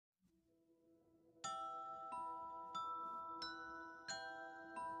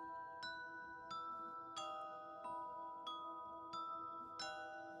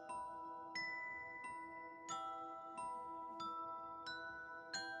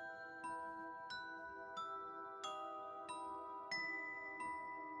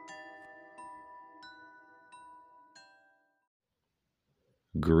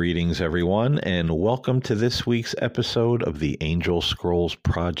Greetings, everyone, and welcome to this week's episode of the Angel Scrolls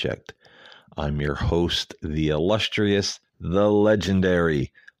Project. I'm your host, the illustrious, the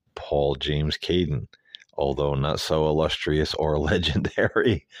legendary Paul James Caden, although not so illustrious or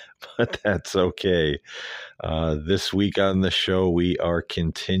legendary, but that's okay. This week on the show, we are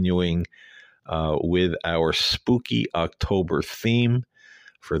continuing with our spooky October theme.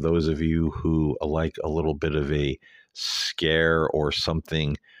 For those of you who like a little bit of a scare or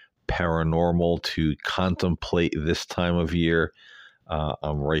something paranormal to contemplate this time of year,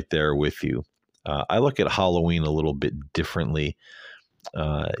 I'm right there with you. I look at Halloween a little bit differently.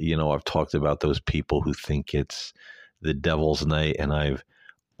 I've talked about those people who think it's the devil's night, and I've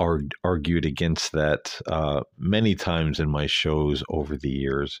argued against that many times in my shows over the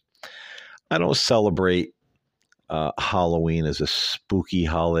years. I don't celebrate Halloween as a spooky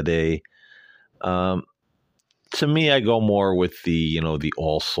holiday. To me, I go more with the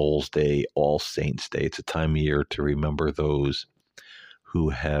All Souls Day, All Saints Day. It's a time of year to remember those who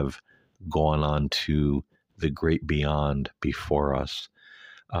have gone on to the great beyond before us.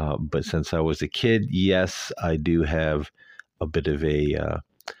 But since I was a kid, yes, I do have a bit of a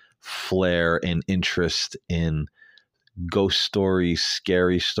flair and interest in ghost stories,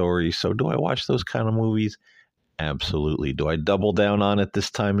 scary stories. So do I watch those kind of movies? Absolutely. Do I double down on it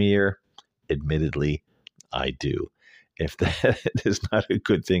this time of year? Admittedly, I do. If that is not a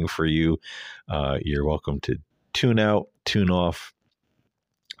good thing for you, you're welcome to tune out, tune off,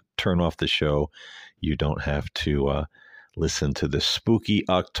 turn off the show. You don't have to listen to the spooky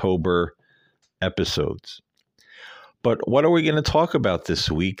October episodes. But what are we going to talk about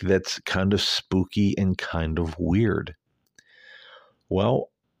this week that's kind of spooky and kind of weird? Well,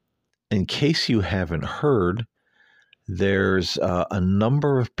 in case you haven't heard, there's a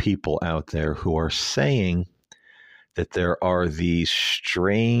number of people out there who are saying that there are these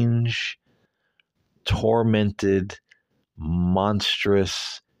strange, tormented,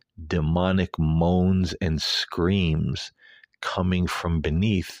 monstrous, demonic moans and screams coming from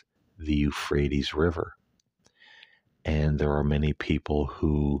beneath the Euphrates River. And there are many people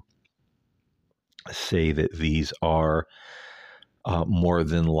who say that these are more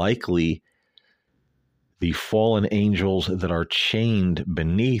than likely the fallen angels that are chained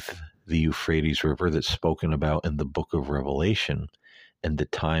beneath the Euphrates River that's spoken about in the book of Revelation, and the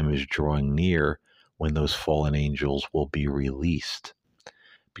time is drawing near when those fallen angels will be released.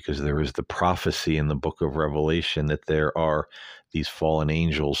 Because there is the prophecy in the book of Revelation that there are these fallen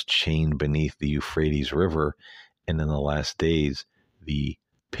angels chained beneath the Euphrates River, and in the last days, the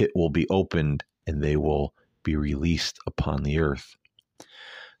pit will be opened and they will be released upon the earth.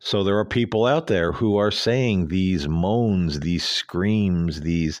 So there are people out there who are saying these moans, these screams,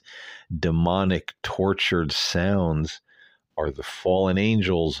 these demonic tortured sounds are the fallen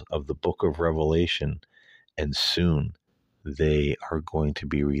angels of the book of Revelation, and soon they are going to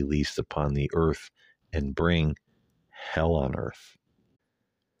be released upon the earth and bring hell on earth.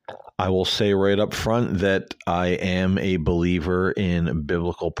 I will say right up front that I am a believer in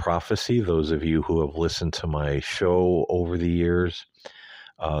biblical prophecy. Those of you who have listened to my show over the years,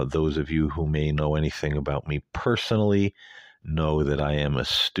 those of you who may know anything about me personally know that I am a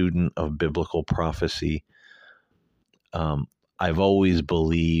student of biblical prophecy. I've always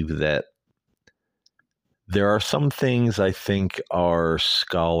believed that there are some things I think our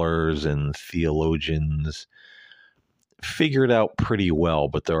scholars and theologians figured out pretty well,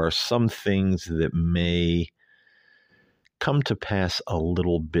 but there are some things that may come to pass a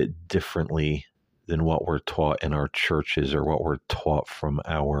little bit differently than what we're taught in our churches or what we're taught from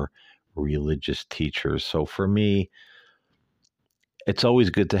our religious teachers. So for me, it's always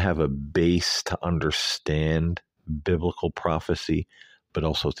good to have a base to understand biblical prophecy, but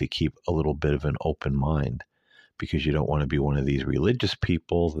also to keep a little bit of an open mind, because you don't want to be one of these religious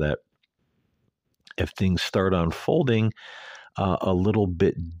people that if things start unfolding a little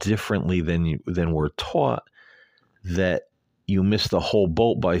bit differently than we're taught, that you miss the whole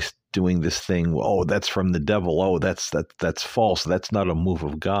boat by doing this thing. Oh, that's from the devil. Oh, that's false. That's not a move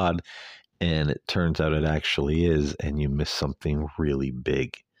of God. And it turns out it actually is, and you miss something really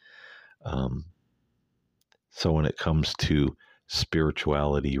big. So when it comes to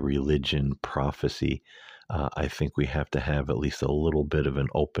spirituality, religion, prophecy, I think we have to have at least a little bit of an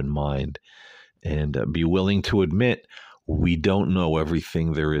open mind and be willing to admit we don't know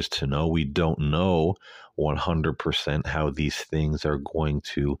everything there is to know. We don't know 100% how these things are going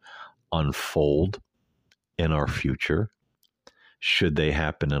to unfold in our future, should they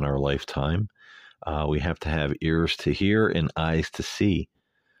happen in our lifetime. We have to have ears to hear and eyes to see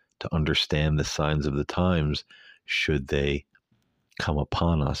to understand the signs of the times, should they come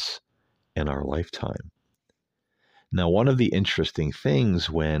upon us in our lifetime. Now, one of the interesting things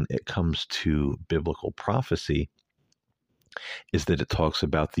when it comes to biblical prophecy is that it talks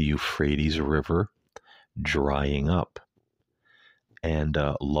about the Euphrates River drying up. And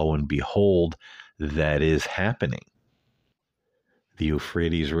lo and behold, that is happening. The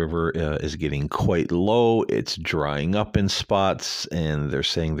Euphrates River is getting quite low. It's drying up in spots, and they're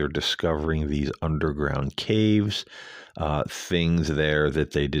saying they're discovering these underground caves, things there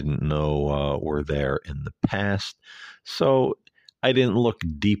that they didn't know were there in the past. So I didn't look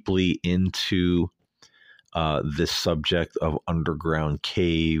deeply into this subject of underground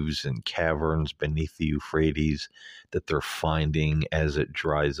caves and caverns beneath the Euphrates that they're finding as it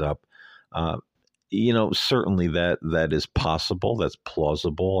dries up. Certainly that is possible. That's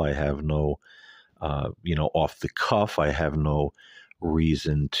plausible. I have no, off the cuff, I have no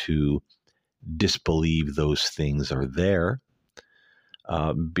reason to disbelieve those things are there.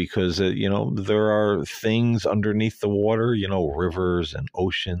 Because, there are things underneath the water, rivers and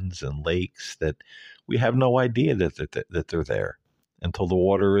oceans and lakes that we have no idea that they're there until the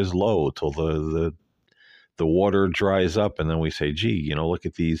water is low, till the water dries up. And then we say, gee, look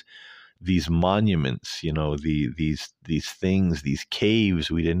at these monuments, these things, these caves.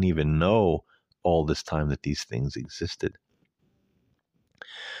 We didn't even know all this time that these things existed.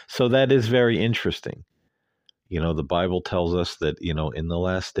 So that is very interesting. The Bible tells us that, in the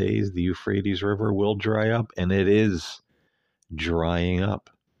last days, the Euphrates River will dry up, and it is drying up.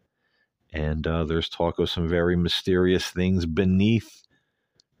 And there's talk of some very mysterious things beneath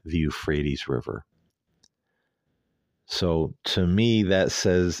the Euphrates River. So to me, that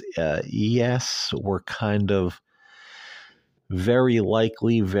says, yes, we're kind of very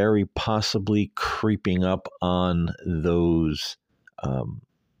likely, very possibly creeping up on those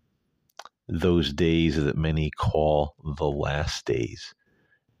days that many call the last days.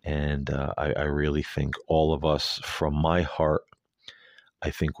 And I really think all of us, from my heart, I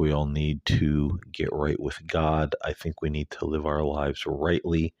think we all need to get right with God. I think we need to live our lives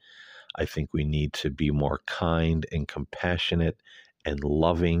rightly. I think we need to be more kind and compassionate and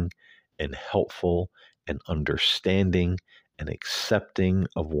loving and helpful and understanding and accepting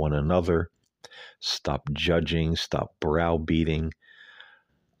of one another. Stop judging, stop browbeating.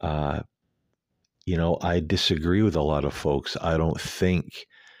 I disagree with a lot of folks. I don't think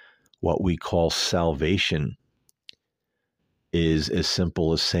what we call salvation is as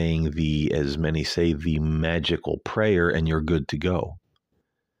simple as saying as many say, the magical prayer and you're good to go.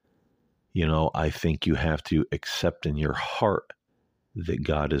 I think you have to accept in your heart that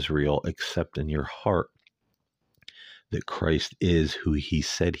God is real, accept in your heart that Christ is who he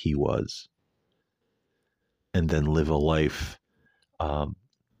said he was, and then live a life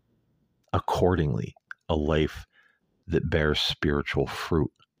accordingly, a life that bears spiritual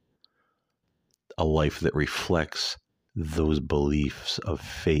fruit, a life that reflects those beliefs of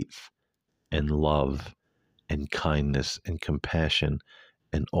faith and love and kindness and compassion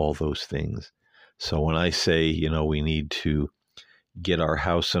and all those things. So when I say, we need to get our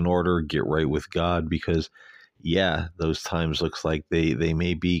house in order, get right with God, because those times looks like they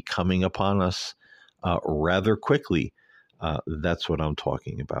may be coming upon us rather quickly. That's what I'm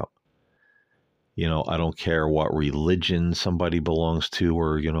talking about. I don't care what religion somebody belongs to,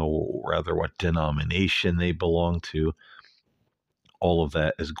 or, rather what denomination they belong to. All of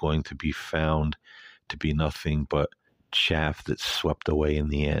that is going to be found to be nothing but chaff that's swept away in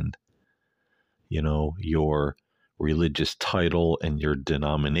the end. Your religious title and your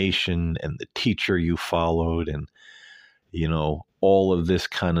denomination and the teacher you followed and, all of this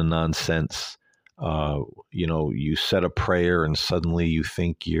kind of nonsense. You said a prayer and suddenly you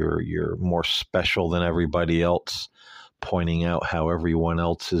think you're more special than everybody else, pointing out how everyone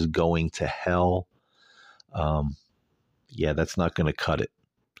else is going to hell. That's not going to cut it.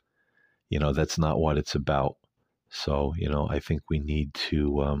 That's not what it's about. So, I think we need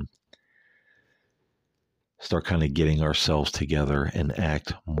to start kind of getting ourselves together and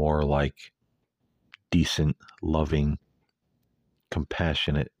act more like decent, loving,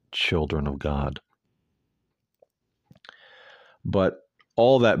 compassionate children of God. But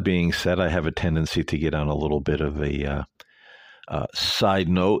all that being said, I have a tendency to get on a little bit of a side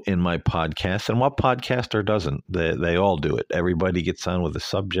note in my podcast. And what podcaster doesn't? They all do it. Everybody gets on with a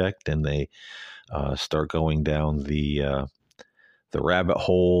subject and they start going down the rabbit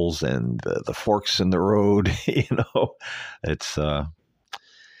holes and the forks in the road. It's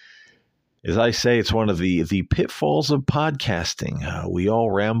as I say, it's one of the pitfalls of podcasting. We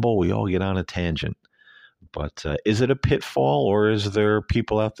all ramble, we all get on a tangent. But is it a pitfall, or is there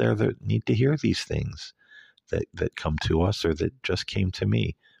people out there that need to hear these things, that come to us or that just came to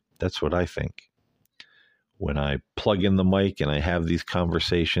me. That's what I think. When I plug in the mic and I have these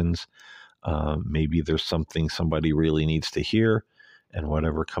conversations, maybe there's something somebody really needs to hear, and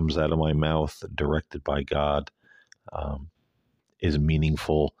whatever comes out of my mouth, directed by God, is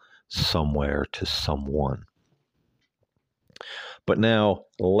meaningful somewhere to someone. But now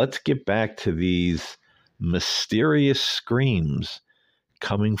let's get back to these mysterious screams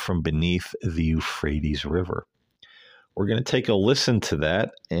coming from beneath the Euphrates River. We're going to take a listen to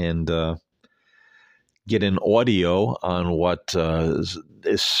that and get an audio on what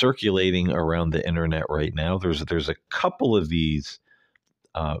is circulating around the internet right now. There's a couple of these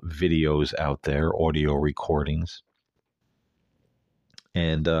videos out there, audio recordings,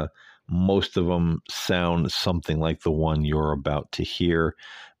 and most of them sound something like the one you're about to hear,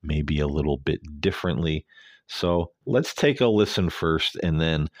 maybe a little bit differently. So let's take a listen first, and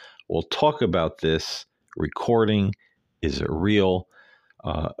then we'll talk about this recording. Is it real?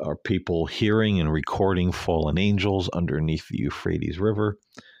 Are people hearing and recording fallen angels underneath the Euphrates River?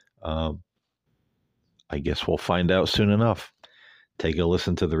 I guess we'll find out soon enough. Take a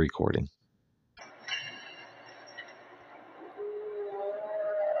listen to the recording.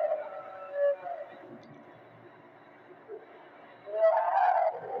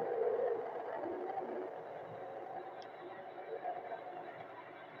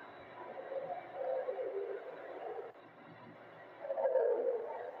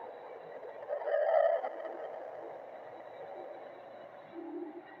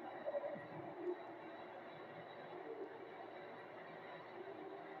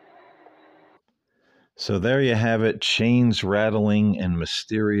 So there you have it, chains rattling and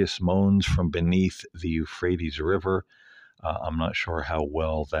mysterious moans from beneath the Euphrates River. I'm not sure how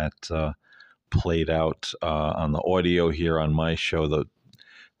well that played out on the audio here on my show.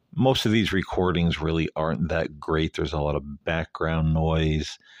 Most of these recordings really aren't that great. There's a lot of background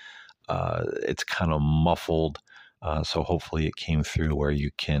noise. It's kind of muffled. So hopefully it came through where you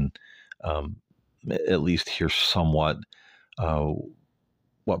can at least hear somewhat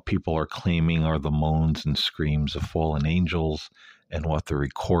what people are claiming are the moans and screams of fallen angels, and what they're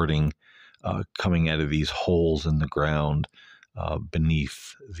recording coming out of these holes in the ground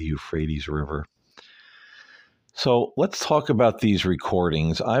beneath the Euphrates River. So let's talk about these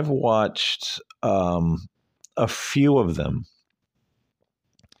recordings. I've watched a few of them,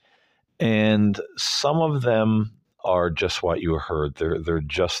 and some of them are just what you heard. They're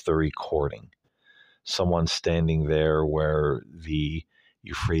just the recording. Someone standing there where the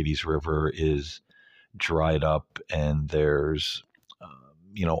Euphrates River is dried up, and there's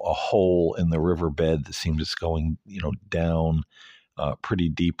a hole in the riverbed that seems it's going down pretty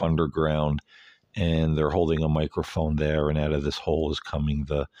deep underground, and they're holding a microphone there, and out of this hole is coming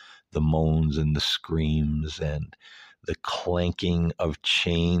the moans and the screams and the clanking of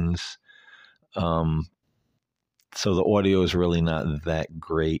chains. So the audio is really not that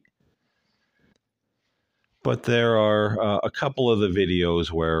great. But there are a couple of the videos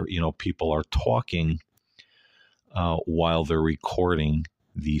where, people are talking while they're recording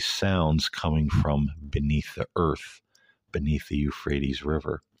these sounds coming from beneath the earth, beneath the Euphrates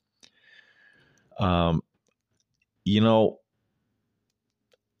River. I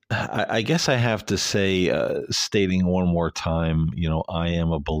guess I have to say, stating one more time, I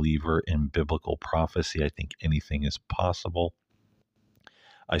am a believer in biblical prophecy. I think anything is possible.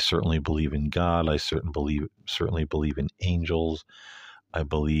 I certainly believe in God. I certainly believe in angels. I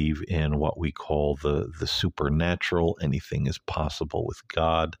believe in what we call the supernatural. Anything is possible with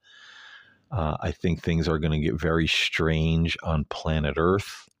God. I think things are going to get very strange on planet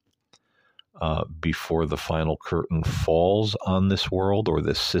Earth before the final curtain falls on this world, or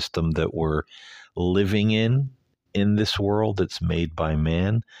this system that we're living in this world that's made by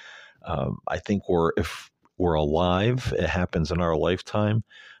man. I think if we're alive, it happens in our lifetime,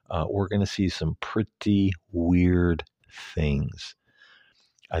 we're going to see some pretty weird things.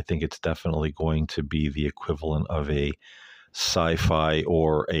 I think it's definitely going to be the equivalent of a sci-fi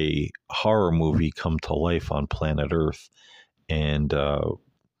or a horror movie come to life on planet Earth, and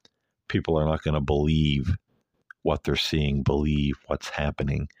people are not going to believe what they're seeing, believe what's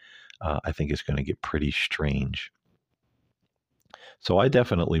happening. I think it's going to get pretty strange. So I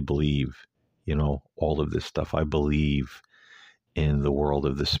definitely believe, all of this stuff. I believe in the world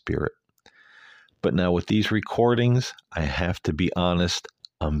of the spirit. But now with these recordings, I have to be honest,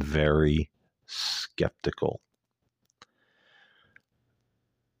 I'm very skeptical.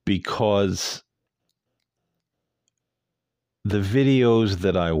 Because the videos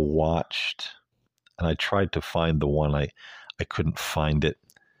that I watched, and I tried to find the one, I couldn't find it.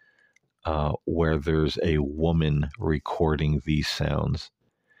 where there's a woman recording these sounds.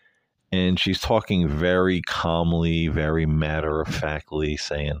 And she's talking very calmly, very matter-of-factly,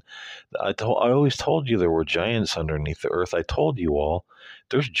 saying, I always told you there were giants underneath the earth. I told you all,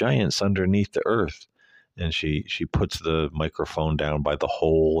 there's giants underneath the earth. And she puts the microphone down by the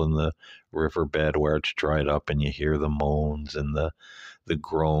hole in the riverbed where it's dried up, and you hear the moans and the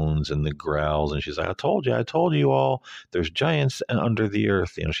groans and the growls. And she's like, I told you all, there's giants under the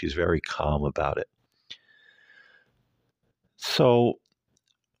earth. You know, she's very calm about it. So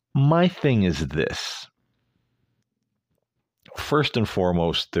my thing is this. First and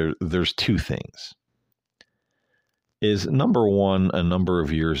foremost, there's two things. Is number one, a number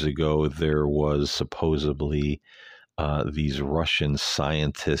of years ago, there was supposedly these Russian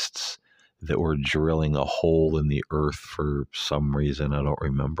scientists that were drilling a hole in the earth for some reason. I don't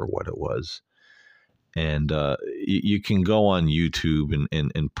remember what it was. And you can go on YouTube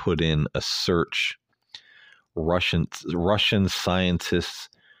and put in a search, Russian scientists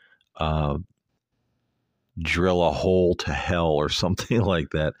drill a hole to hell or something like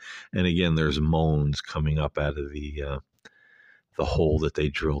that. And again, there's moans coming up out of the hole that they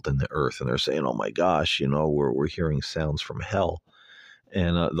drilled in the earth. And they're saying, oh my gosh, you know, we're hearing sounds from hell.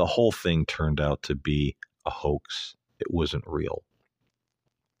 And the whole thing turned out to be a hoax. It wasn't real.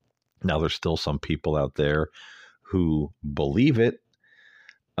 Now, there's still some people out there who believe it.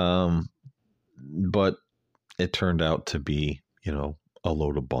 But it turned out to be, you know, a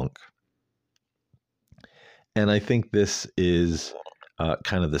load of bunk. And I think this is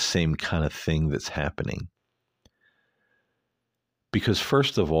kind of the same kind of thing that's happening. Because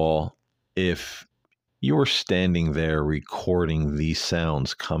first of all, if you were standing there recording these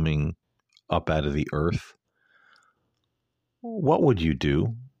sounds coming up out of the earth, what would you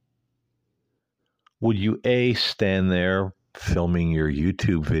do? Would you A, stand there filming your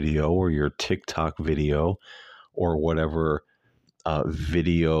YouTube video or your TikTok video or whatever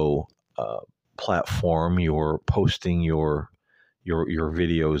video platform you're posting your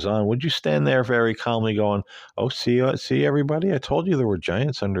videos on? Would you stand there very calmly going, oh, see everybody? I told you there were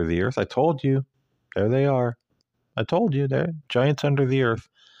giants under the earth. I told you. There they are. I told you, they're giants under the earth.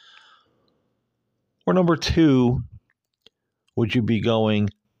 Or number two, would you be going,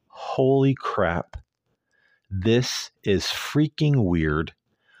 holy crap, this is freaking weird.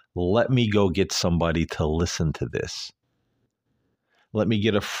 Let me go get somebody to listen to this. Let me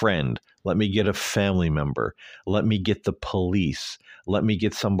get a friend. Let me get a family member. Let me get the police. Let me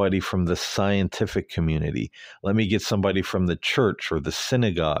get somebody from the scientific community. Let me get somebody from the church or the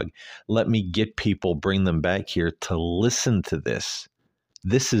synagogue. Let me get people, bring them back here to listen to this.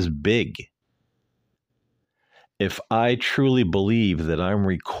 This is big. If I truly believe that I'm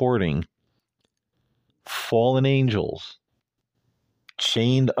recording fallen angels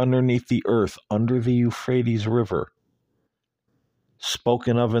chained underneath the earth, under the Euphrates River,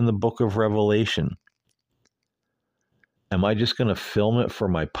 spoken of in the book of Revelation, am I just going to film it for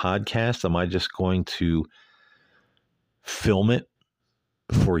my podcast? Am I just going to film it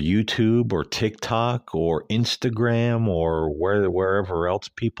for YouTube or TikTok or Instagram or wherever else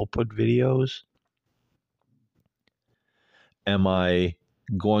people put videos? Am I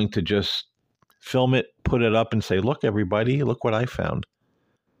going to just film it, put it up and say, look, everybody, look what I found.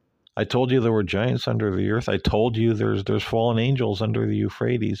 I told you there were giants under the earth. I told you there's fallen angels under the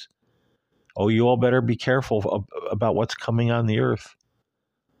Euphrates. Oh, you all better be careful about what's coming on the earth.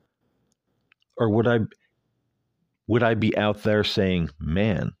 Or would I be out there saying,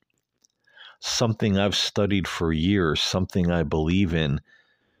 man, something I've studied for years, something I believe in,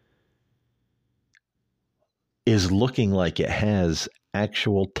 is looking like it has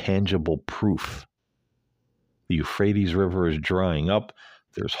actual tangible proof. The Euphrates River is drying up.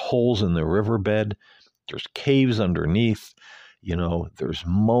 There's holes in the riverbed. There's caves underneath. You know, there's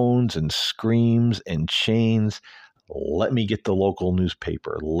moans and screams and chains. Let me get the local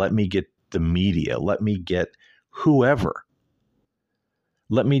newspaper. Let me get the media. Let me get whoever.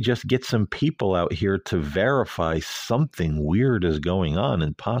 Let me just get some people out here to verify something weird is going on,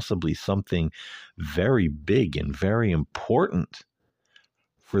 and possibly something very big and very important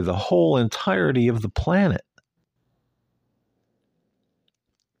for the whole entirety of the planet.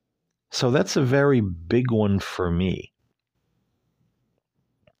 So that's a very big one for me.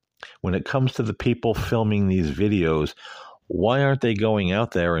 When it comes to the people filming these videos, why aren't they going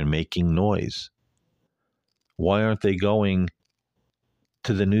out there and making noise? Why aren't they going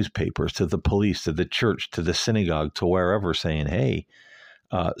to the newspapers, to the police, to the church, to the synagogue, to wherever, saying, hey,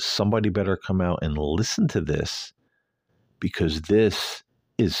 somebody better come out and listen to this, because this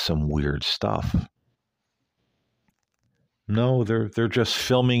is some weird stuff. No, they're just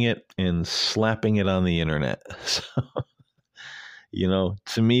filming it and slapping it on the internet. So,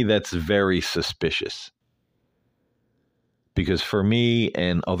 to me, that's very suspicious. Because for me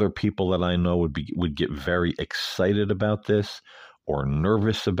and other people that I know would get very excited about this, or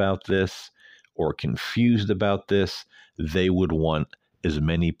nervous about this, or confused about this. They would want as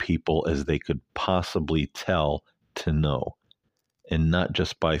many people as they could possibly tell to know, and not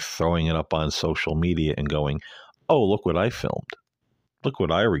just by throwing it up on social media and going, "Oh, look what I filmed. Look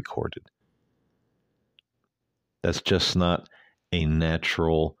what I recorded." That's just not a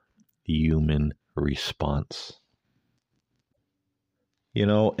natural human response.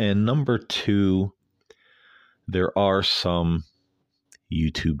 And number two, there are some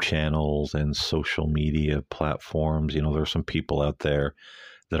YouTube channels and social media platforms. There are some people out there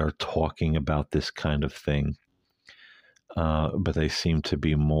that are talking about this kind of thing, but they seem to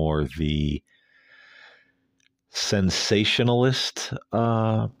be more the sensationalist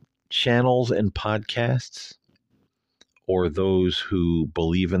channels and podcasts, or those who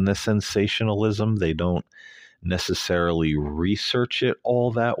believe in the sensationalism. They don't necessarily research it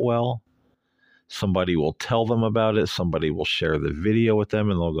all that well. Somebody will tell them about it. Somebody will share the video with them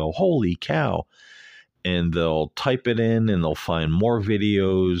and they'll go, "Holy cow." And they'll type it in and they'll find more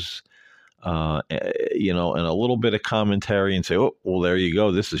videos, and a little bit of commentary and say, "Oh, well, there you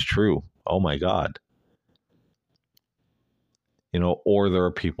go. This is true. Oh my God." Or there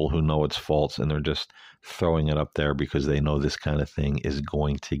are people who know it's false and they're just throwing it up there because they know this kind of thing is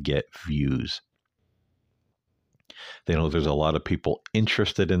going to get views. They know there's a lot of people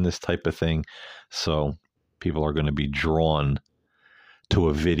interested in this type of thing. So people are going to be drawn to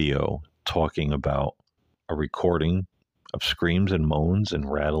a video talking about a recording of screams and moans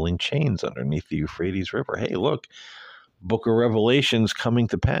and rattling chains underneath the Euphrates River. Hey, look, Book of Revelation's coming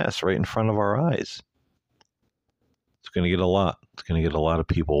to pass right in front of our eyes. It's going to get a lot. It's going to get a lot of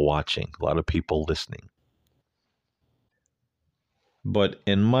people watching, a lot of people listening. But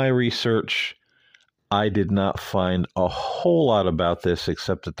in my research, I did not find a whole lot about this,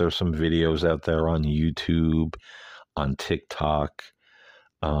 except that there's some videos out there on YouTube, on TikTok,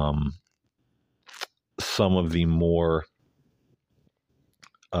 some of the more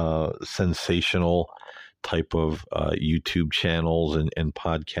sensational type of YouTube channels and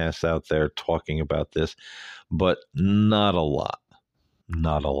podcasts out there talking about this, but not a lot.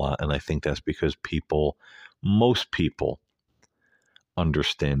 Not a lot. And I think that's because most people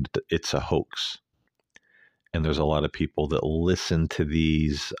understand it's a hoax. And there's a lot of people that listen to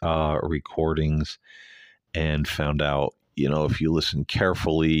these recordings and found out, if you listen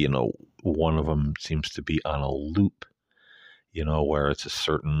carefully, one of them seems to be on a loop, where it's a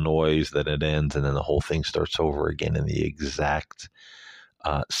certain noise, then it ends, and then the whole thing starts over again in the exact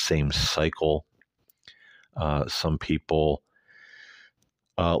same cycle. Some people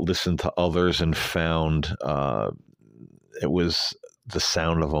listened to others and found it was the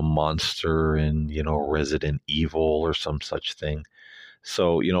sound of a monster in, Resident Evil or some such thing.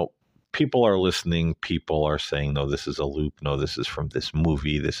 So, people are listening. People are saying, "No, this is a loop. No, this is from this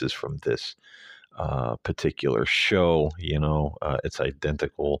movie. This is from this particular show." It's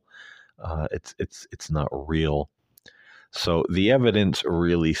identical. It's not real. So the evidence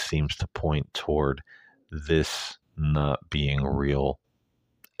really seems to point toward this not being real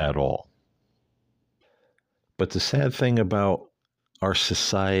at all. But the sad thing about our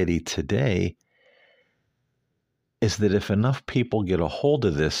society today is that if enough people get a hold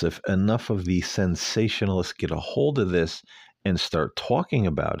of this, if enough of the sensationalists get a hold of this and start talking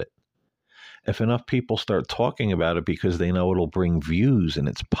about it, if enough people start talking about it because they know it'll bring views and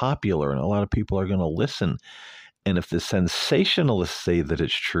it's popular and a lot of people are going to listen, and if the sensationalists say that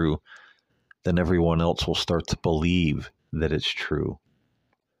it's true, then everyone else will start to believe that it's true.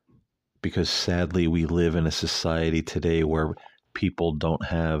 Because sadly, we live in a society today where people don't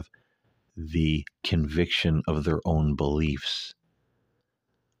have the conviction of their own beliefs.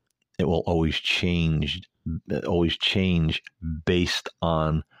 It will always change based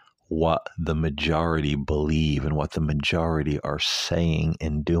on what the majority believe and what the majority are saying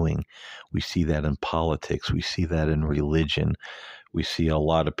and doing. We see that in politics. We see that in religion. We see a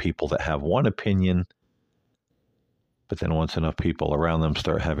lot of people that have one opinion, but then once enough people around them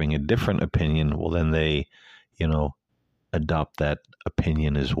start having a different opinion, well, then they, adopt that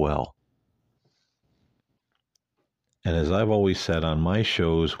opinion as well. And as I've always said on my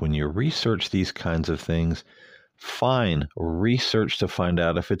shows, when you research these kinds of things, fine, research to find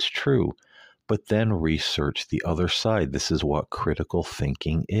out if it's true, but then research the other side. This is what critical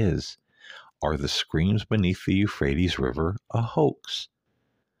thinking is. Are the screams beneath the Euphrates River a hoax?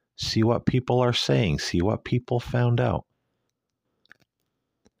 See what people are saying. See what people found out.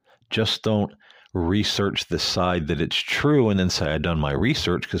 Just don't research the side that it's true and then say, I've done my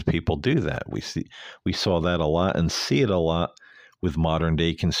research, because people do that. We saw that a lot and see it a lot with modern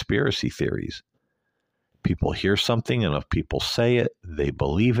day conspiracy theories. People hear something, and if people say it, they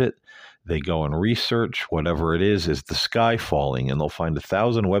believe it. They go and research whatever it is the sky falling? And they'll find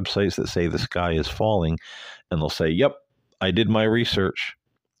 1,000 websites that say the sky is falling. And they'll say, yep, I did my research.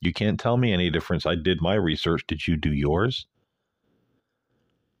 You can't tell me any difference. I did my research. Did you do yours?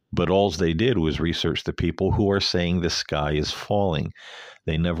 But all they did was research the people who are saying the sky is falling.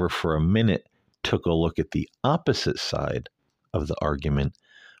 They never for a minute took a look at the opposite side of the argument,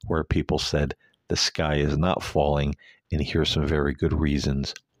 where people said the sky is not falling, and here's some very good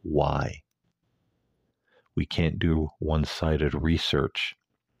reasons why. We can't do one-sided research,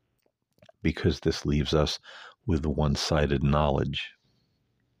 because this leaves us with one-sided knowledge.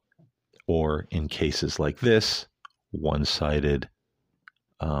 Or in cases like this, one-sided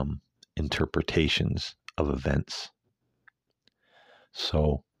interpretations of events.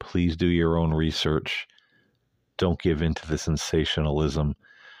 So please do your own research. Don't give in to the sensationalism.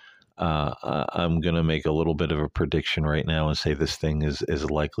 I'm going to make a little bit of a prediction right now and say this thing is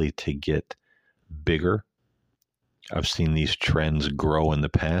likely to get bigger. I've seen these trends grow in the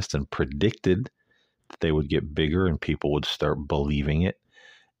past and predicted that they would get bigger and people would start believing it.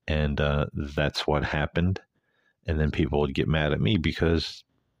 And that's what happened. And then people would get mad at me because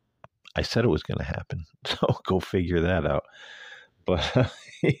I said it was going to happen. So go figure that out. But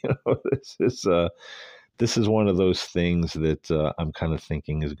this is one of those things that I'm kind of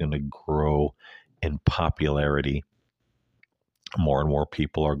thinking is going to grow in popularity. More and more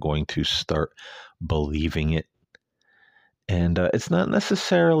people are going to start believing it. And it's not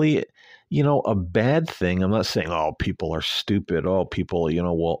necessarily, a bad thing. I'm not saying, oh, people are stupid. Oh, people,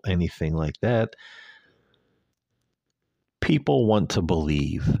 anything like that. People want to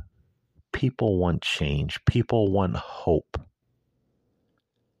believe. People want change. People want hope.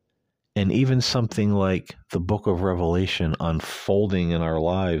 And even something like the book of Revelation unfolding in our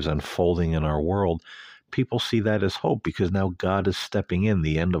lives, unfolding in our world, people see that as hope, because now God is stepping in.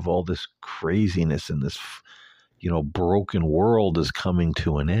 The end of all this craziness and this, broken world is coming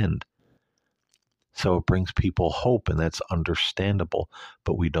to an end. So it brings people hope, and that's understandable,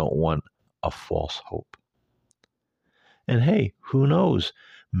 but we don't want a false hope. And hey, who knows?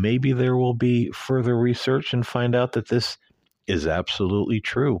 Maybe there will be further research and find out that this is absolutely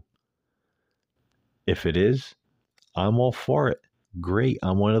true. If it is, I'm all for it. Great.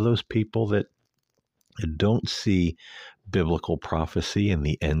 I'm one of those people that don't see biblical prophecy in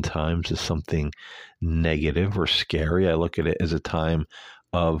the end times as something negative or scary. I look at it as a time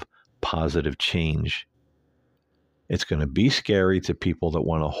of positive change. It's going to be scary to people that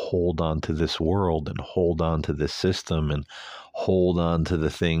want to hold on to this world and hold on to this system and hold on to the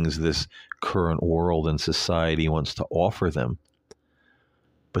things this current world and society wants to offer them.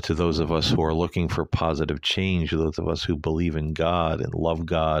 But to those of us who are looking for positive change, those of us who believe in God and love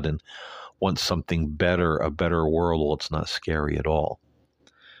God and want something better, a better world, well, it's not scary at all.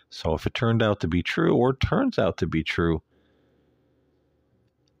 So if it turned out to be true, or turns out to be true,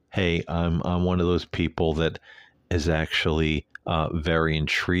 hey, I'm one of those people that is actually very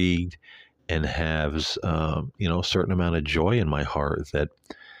intrigued and has a certain amount of joy in my heart that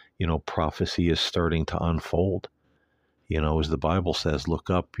prophecy is starting to unfold. As the Bible says, look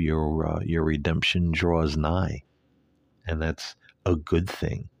up, your redemption draws nigh, and that's a good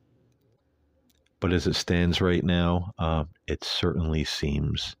thing. But as it stands right now, it certainly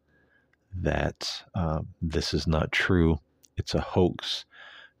seems that this is not true. It's a hoax.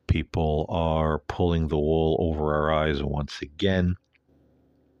 People are pulling the wool over our eyes once again.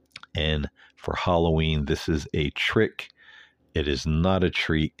 And for Halloween, this is a trick. It is not a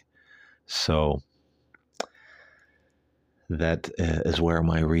treat. So that is where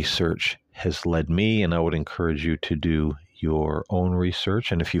my research has led me, and I would encourage you to do your own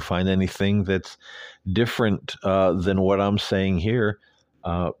research. And if you find anything that's different than what I'm saying here,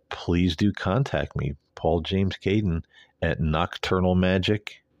 please do contact me, Paul James Caden at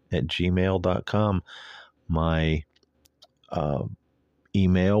nocturnalmagic@gmail.com. My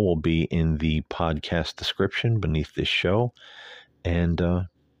email will be in the podcast description beneath this show. And,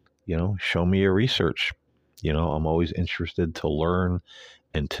 show me your research. I'm always interested to learn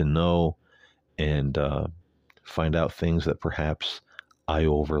and to know and find out things that perhaps I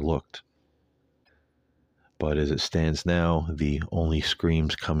overlooked. But as it stands now, the only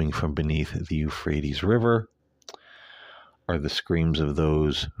screams coming from beneath the Euphrates River are the screams of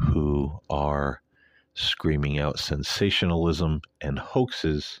those who are screaming out sensationalism and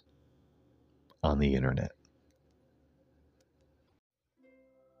hoaxes on the internet.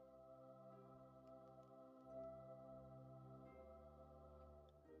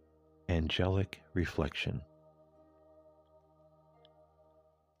 Angelic Reflection.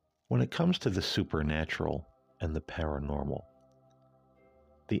 When it comes to the supernatural and the paranormal,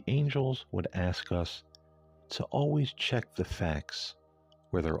 the angels would ask us to always check the facts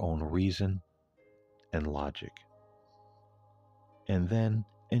with our own reason and logic, and then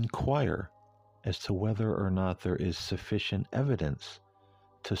inquire as to whether or not there is sufficient evidence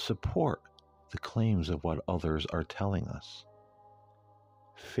to support the claims of what others are telling us.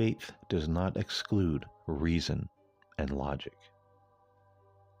 Faith does not exclude reason and logic.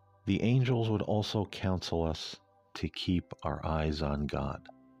 The angels would also counsel us to keep our eyes on God.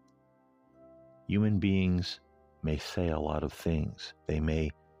 Human beings may say a lot of things. They may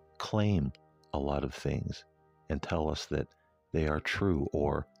claim a lot of things and tell us that they are true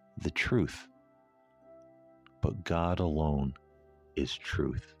or the truth. But God alone is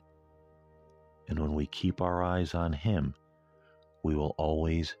truth. And when we keep our eyes on Him, we will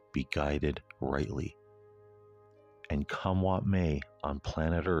always be guided rightly. And come what may on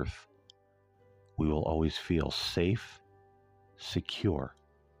planet Earth, we will always feel safe, secure,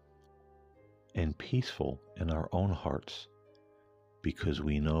 and peaceful in our own hearts, because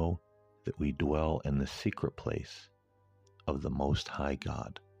we know that we dwell in the secret place of the Most High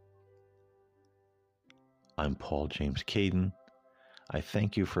God. I'm Paul James Caden. I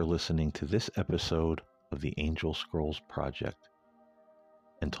thank you for listening to this episode of the Angel Scrolls Project.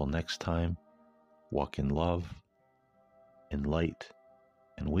 Until next time, walk in love, in light,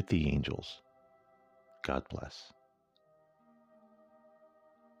 and with the angels. God bless.